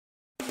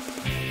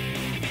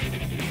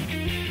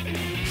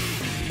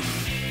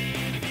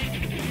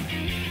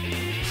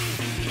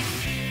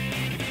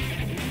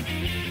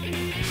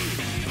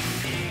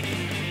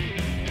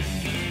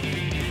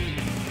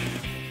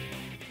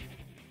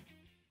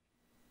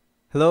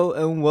Hello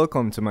and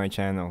welcome to my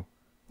channel.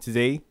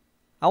 Today,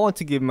 I want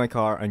to give my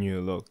car a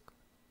new look.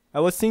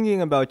 I was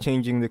thinking about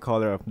changing the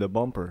color of the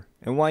bumper,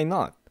 and why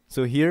not?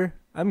 So here,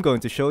 I'm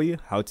going to show you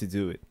how to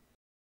do it.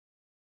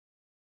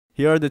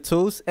 Here are the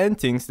tools and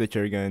things that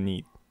you're gonna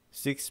need.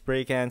 6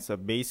 spray cans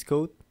of base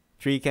coat.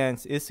 3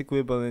 cans is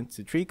equivalent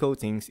to 3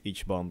 coatings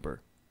each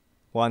bumper.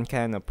 1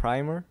 can of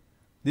primer.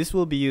 This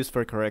will be used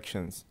for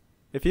corrections.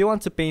 If you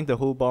want to paint the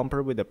whole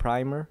bumper with a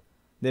primer,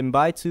 then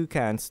buy 2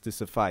 cans to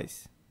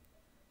suffice.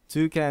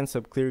 2 cans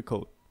of clear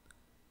coat.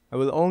 I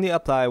will only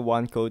apply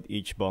 1 coat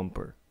each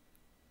bumper.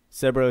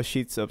 Several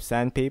sheets of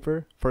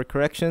sandpaper for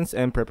corrections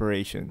and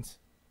preparations.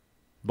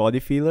 Body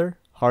filler,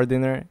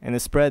 hardener, and a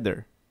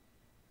spreader.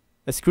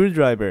 A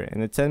screwdriver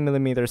and a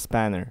 10mm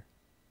spanner.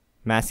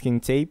 Masking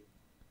tape,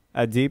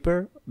 a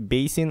dipper,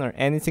 basin, or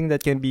anything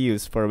that can be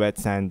used for wet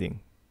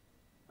sanding.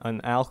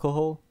 An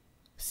alcohol,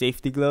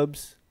 safety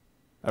gloves,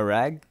 a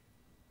rag,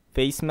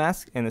 face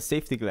mask, and a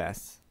safety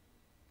glass.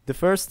 The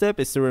first step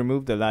is to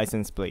remove the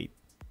license plate.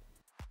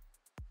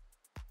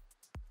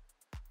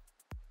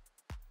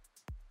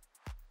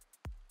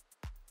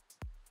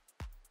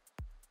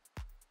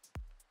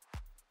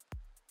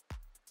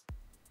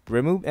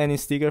 Remove any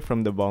sticker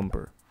from the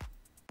bumper.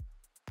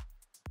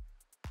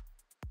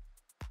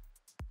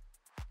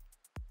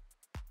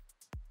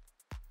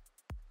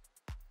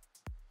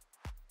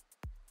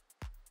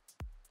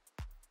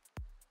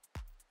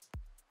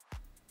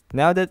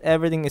 Now that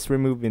everything is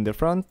removed in the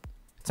front,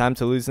 time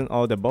to loosen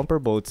all the bumper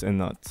bolts and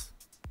nuts.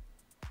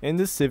 In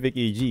the Civic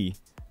EG,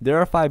 there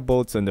are 5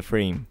 bolts on the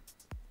frame.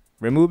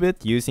 Remove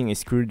it using a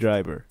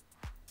screwdriver.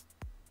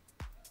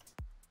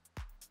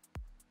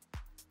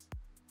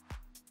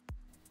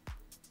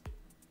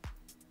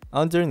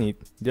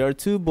 Underneath, there are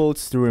 2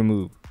 bolts to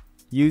remove.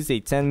 Use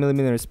a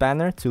 10mm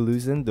spanner to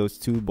loosen those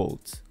 2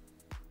 bolts.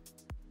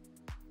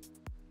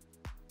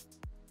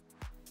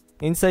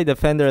 Inside the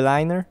fender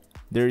liner,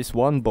 there is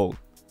 1 bolt.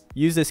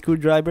 Use a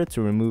screwdriver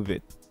to remove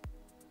it.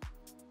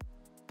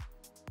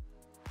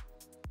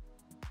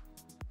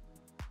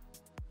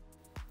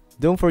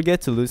 Don't forget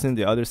to loosen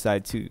the other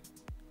side too.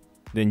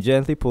 Then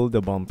gently pull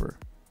the bumper.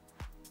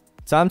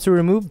 Time to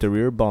remove the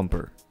rear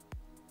bumper.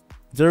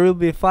 There will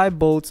be 5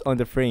 bolts on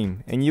the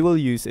frame and you will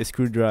use a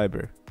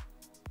screwdriver.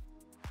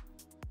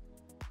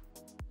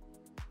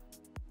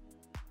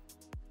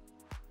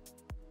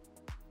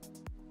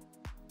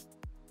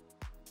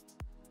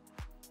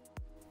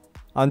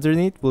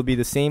 Underneath will be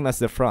the same as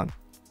the front.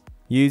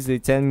 Use a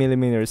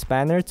 10mm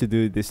spanner to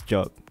do this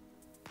job.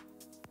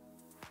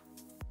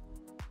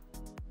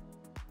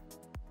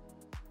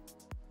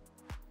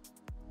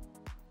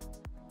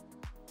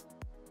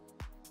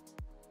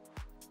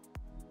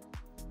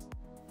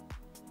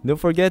 Don't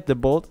forget the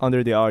bolt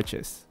under the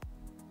arches.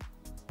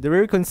 The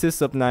rear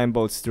consists of 9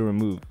 bolts to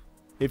remove.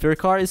 If your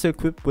car is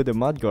equipped with a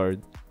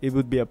mudguard, it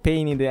would be a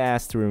pain in the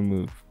ass to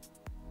remove.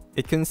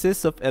 It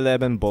consists of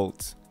 11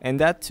 bolts, and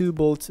that 2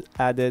 bolts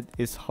added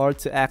is hard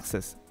to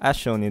access, as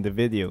shown in the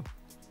video.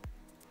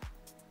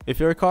 If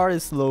your car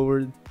is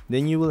lowered,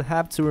 then you will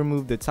have to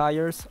remove the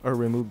tires or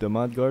remove the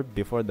mudguard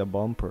before the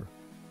bumper.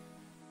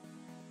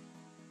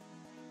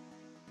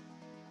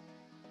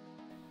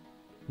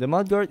 The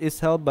mudguard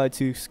is held by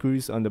 2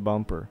 screws on the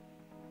bumper,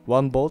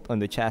 1 bolt on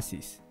the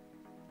chassis.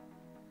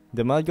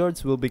 The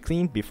mudguards will be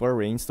cleaned before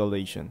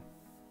reinstallation.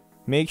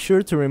 Make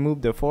sure to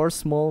remove the 4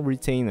 small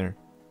retainers,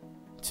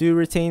 2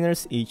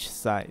 retainers each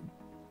side.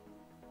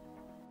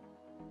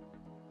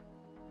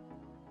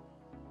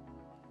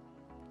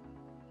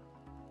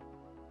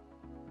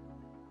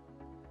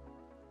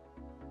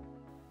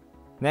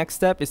 Next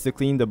step is to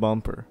clean the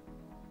bumper.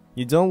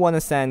 You don't want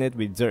to sand it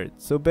with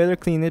dirt, so better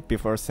clean it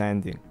before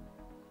sanding.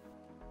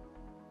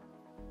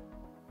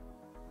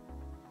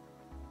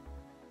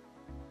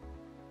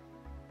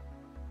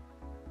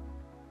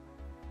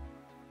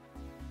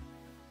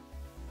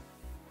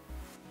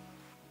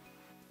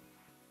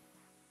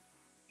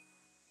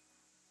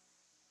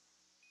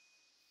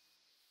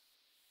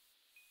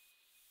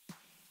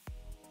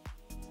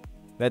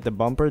 Let the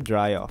bumper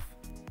dry off.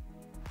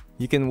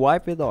 You can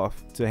wipe it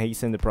off to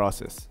hasten the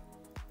process.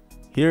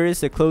 Here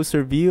is a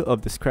closer view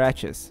of the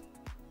scratches.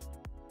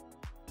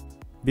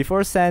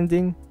 Before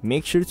sanding,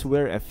 make sure to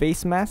wear a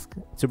face mask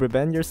to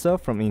prevent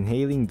yourself from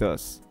inhaling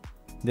dust.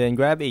 Then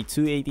grab a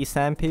 280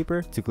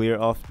 sandpaper to clear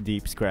off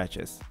deep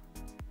scratches.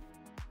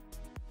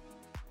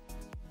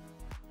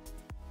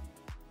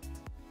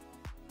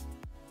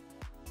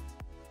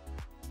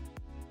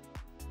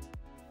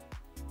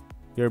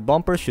 Your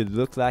bumper should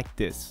look like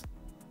this.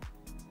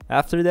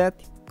 After that,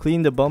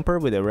 clean the bumper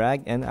with a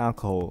rag and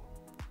alcohol.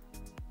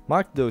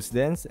 Mark those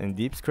dents and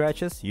deep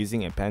scratches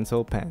using a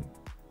pencil pen.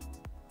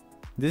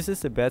 This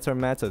is a better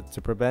method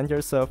to prevent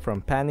yourself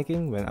from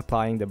panicking when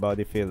applying the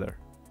body filler.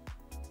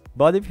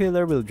 Body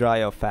filler will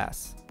dry off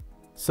fast,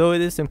 so it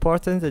is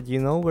important that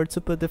you know where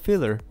to put the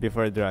filler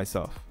before it dries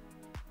off.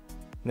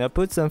 Now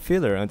put some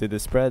filler onto the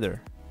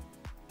spreader.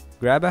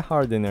 Grab a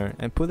hardener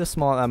and put a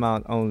small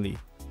amount only.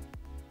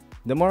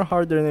 The more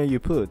hardener you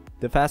put,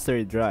 the faster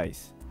it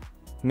dries.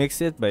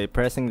 Mix it by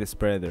pressing the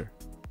spreader.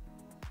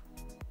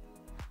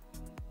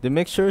 The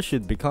mixture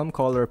should become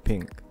color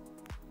pink.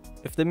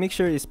 If the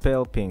mixture is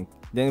pale pink,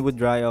 then it would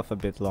dry off a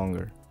bit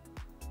longer.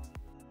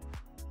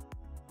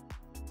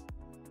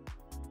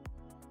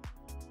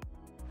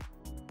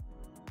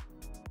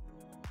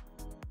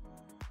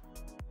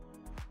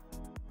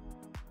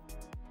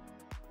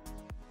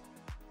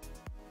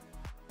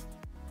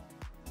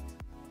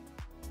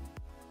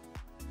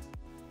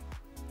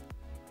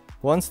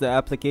 Once the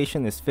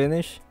application is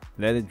finished,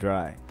 let it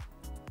dry.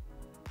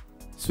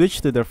 Switch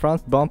to the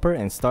front bumper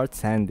and start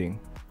sanding.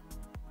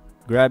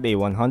 Grab a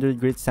 100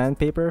 grit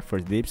sandpaper for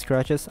deep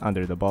scratches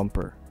under the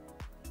bumper.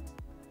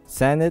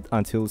 Sand it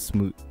until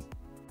smooth.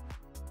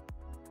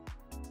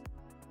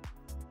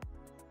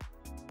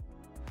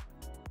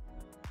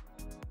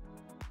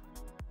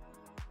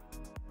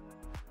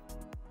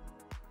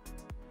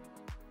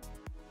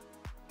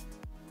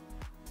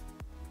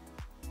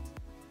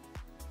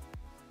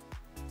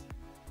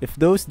 If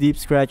those deep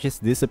scratches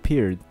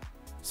disappeared,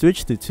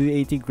 switch to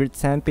 280 grit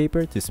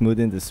sandpaper to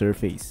smoothen the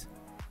surface.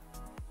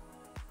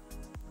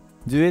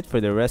 Do it for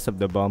the rest of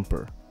the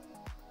bumper.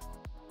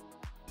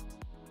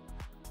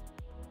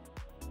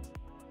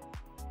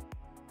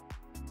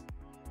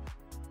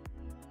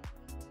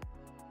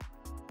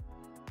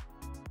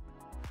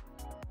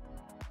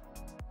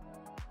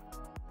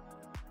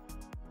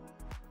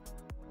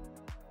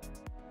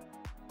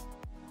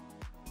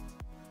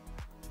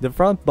 The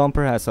front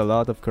bumper has a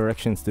lot of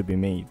corrections to be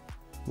made.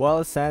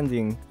 While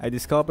sanding, I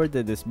discovered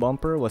that this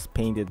bumper was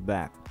painted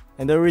black,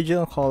 and the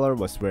original color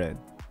was red.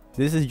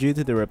 This is due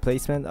to the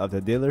replacement of the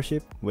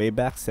dealership way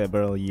back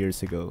several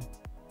years ago.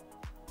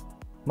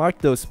 Mark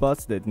those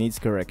spots that needs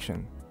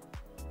correction.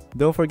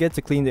 Don't forget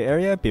to clean the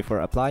area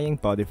before applying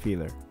body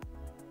filler.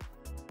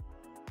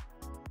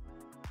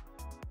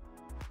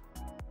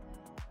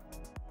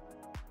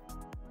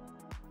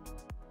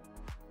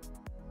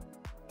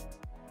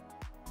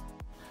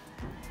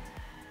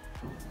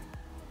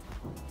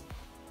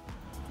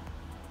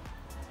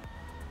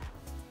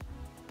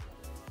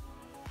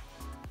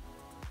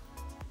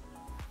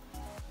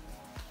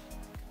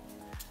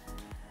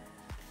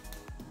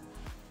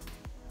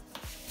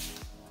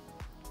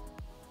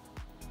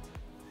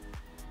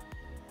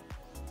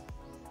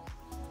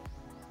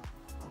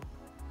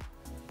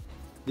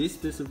 This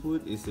piece of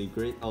wood is a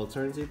great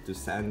alternative to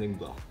sanding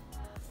block,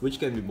 which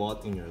can be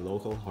bought in your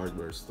local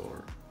hardware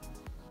store.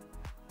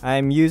 I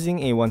am using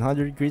a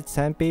 100 grit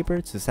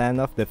sandpaper to sand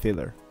off the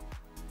filler.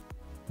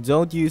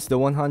 Don't use the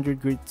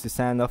 100 grit to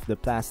sand off the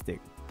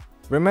plastic.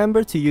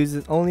 Remember to use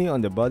it only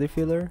on the body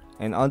filler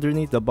and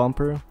underneath the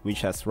bumper,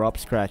 which has rough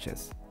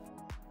scratches.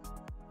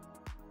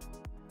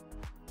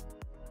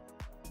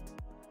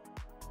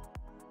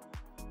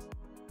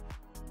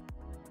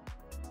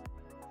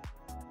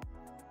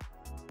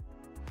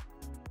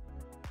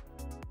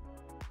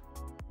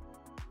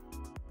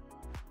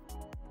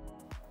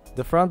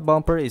 The front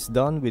bumper is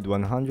done with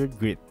 100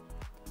 grit.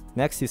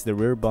 Next is the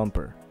rear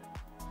bumper.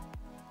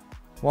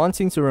 One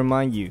thing to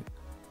remind you,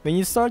 when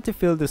you start to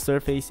feel the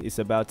surface is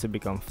about to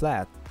become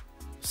flat,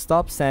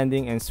 stop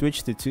sanding and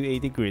switch to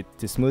 280 grit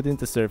to smoothen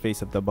the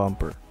surface of the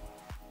bumper.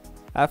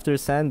 After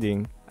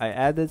sanding, I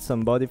added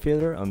some body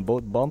filler on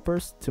both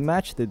bumpers to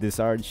match the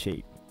desired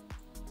shape.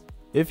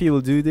 If you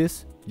will do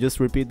this,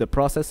 just repeat the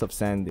process of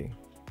sanding.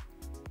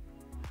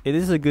 It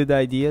is a good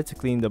idea to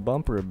clean the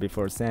bumper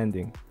before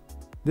sanding.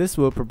 This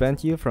will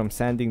prevent you from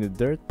sanding the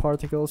dirt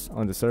particles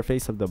on the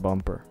surface of the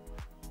bumper.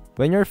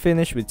 When you're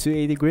finished with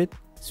 280 grit,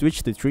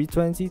 switch to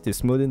 320 to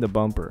smoothen the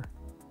bumper.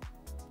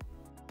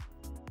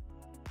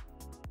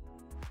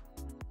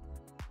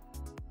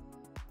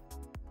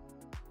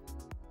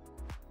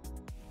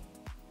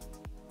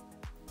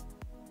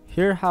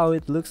 Here's how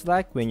it looks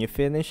like when you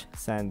finish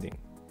sanding.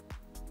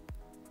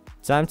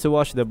 Time to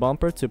wash the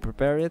bumper to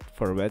prepare it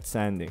for wet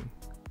sanding.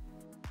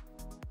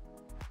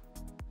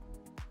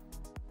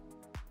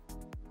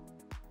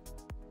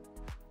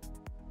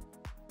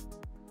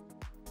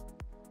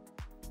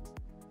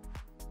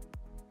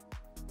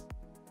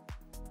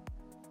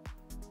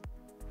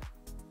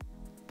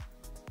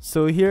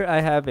 So here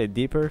I have a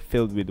dipper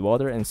filled with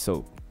water and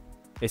soap.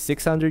 A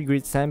 600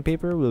 grit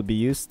sandpaper will be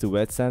used to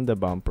wet sand the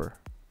bumper.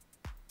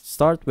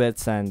 Start wet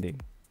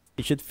sanding.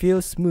 It should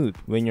feel smooth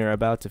when you're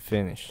about to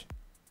finish.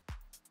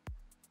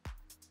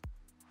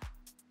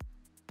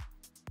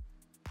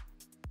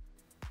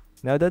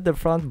 Now that the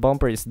front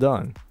bumper is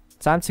done,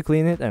 time to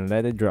clean it and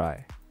let it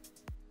dry.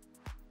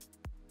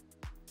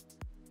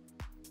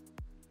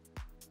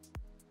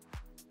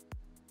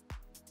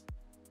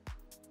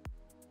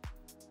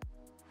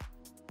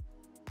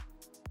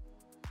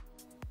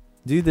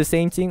 Do the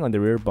same thing on the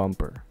rear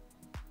bumper.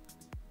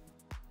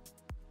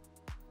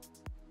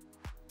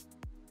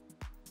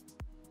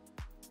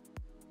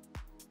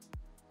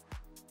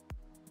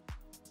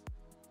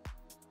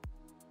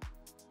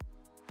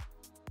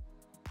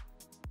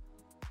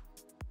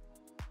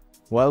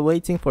 While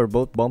waiting for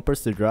both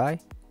bumpers to dry,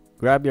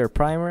 grab your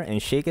primer and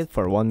shake it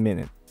for 1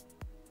 minute.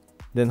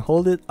 Then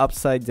hold it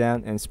upside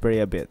down and spray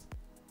a bit.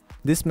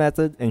 This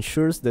method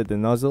ensures that the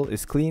nozzle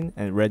is clean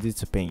and ready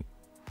to paint.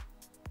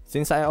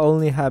 Since I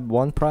only have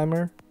one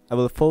primer, I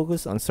will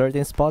focus on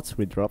certain spots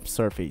with rough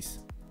surface.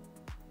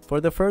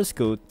 For the first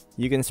coat,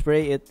 you can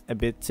spray it a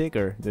bit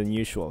thicker than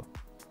usual.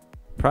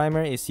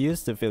 Primer is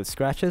used to fill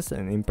scratches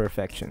and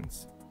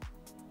imperfections.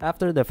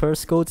 After the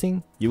first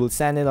coating, you will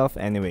sand it off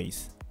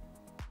anyways.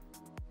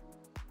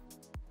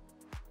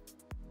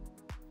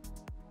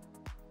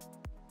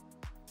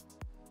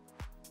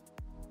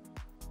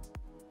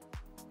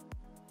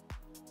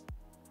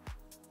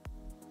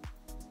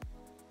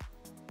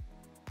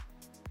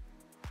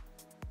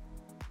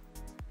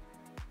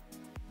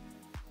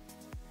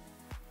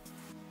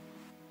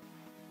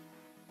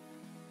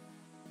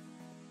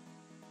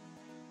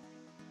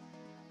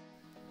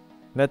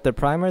 Let the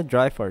primer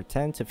dry for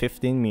 10 to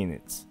 15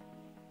 minutes.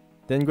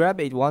 Then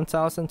grab a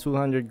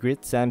 1200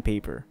 grit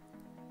sandpaper.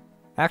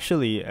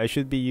 Actually, I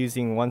should be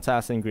using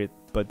 1000 grit,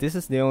 but this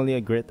is the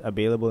only grit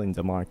available in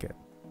the market.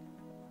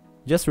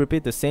 Just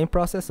repeat the same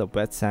process of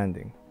wet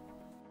sanding.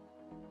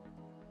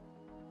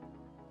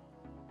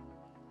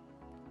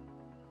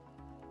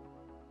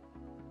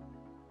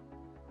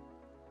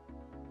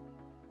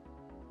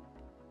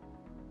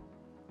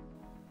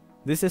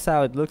 This is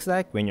how it looks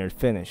like when you're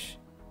finished.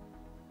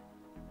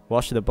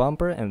 Wash the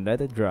bumper and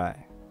let it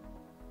dry.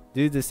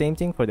 Do the same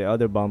thing for the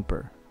other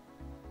bumper.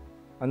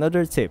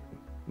 Another tip,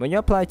 when you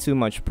apply too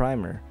much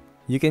primer,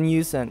 you can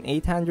use an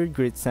 800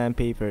 grit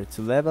sandpaper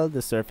to level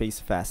the surface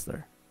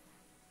faster.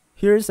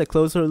 Here's a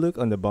closer look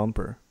on the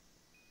bumper.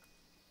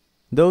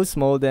 Those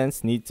small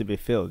dents need to be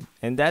filled,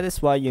 and that is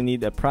why you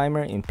need a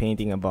primer in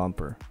painting a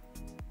bumper.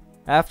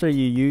 After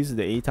you use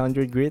the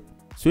 800 grit,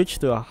 switch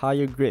to a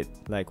higher grit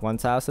like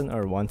 1000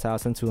 or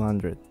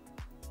 1200.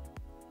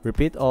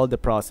 Repeat all the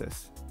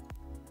process.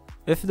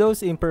 If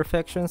those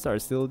imperfections are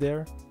still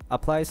there,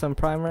 apply some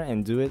primer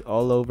and do it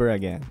all over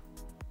again.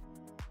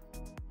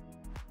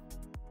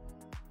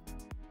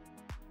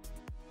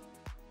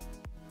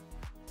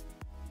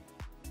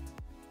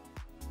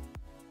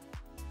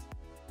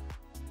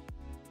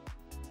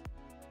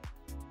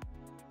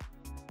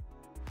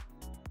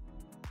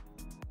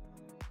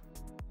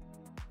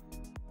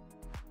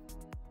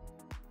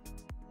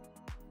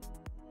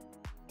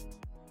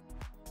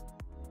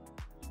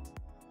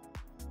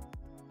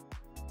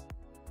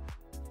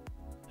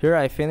 Here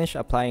I finish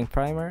applying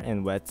primer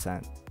and wet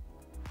sand.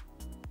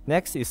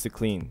 Next is to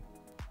clean.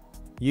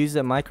 Use a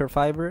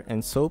microfiber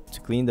and soap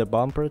to clean the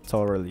bumper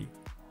thoroughly.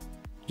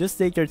 Just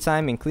take your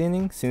time in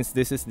cleaning since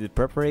this is the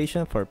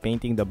preparation for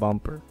painting the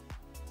bumper.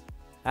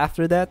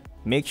 After that,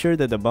 make sure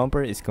that the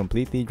bumper is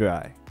completely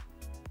dry.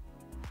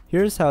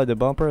 Here's how the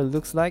bumper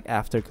looks like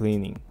after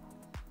cleaning.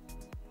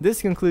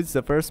 This concludes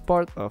the first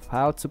part of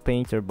how to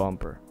paint your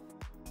bumper.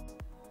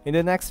 In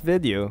the next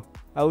video,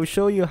 I will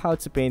show you how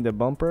to paint the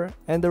bumper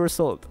and the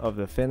result of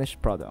the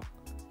finished product.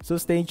 So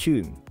stay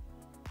tuned.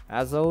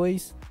 As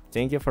always,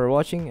 thank you for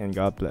watching and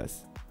God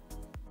bless.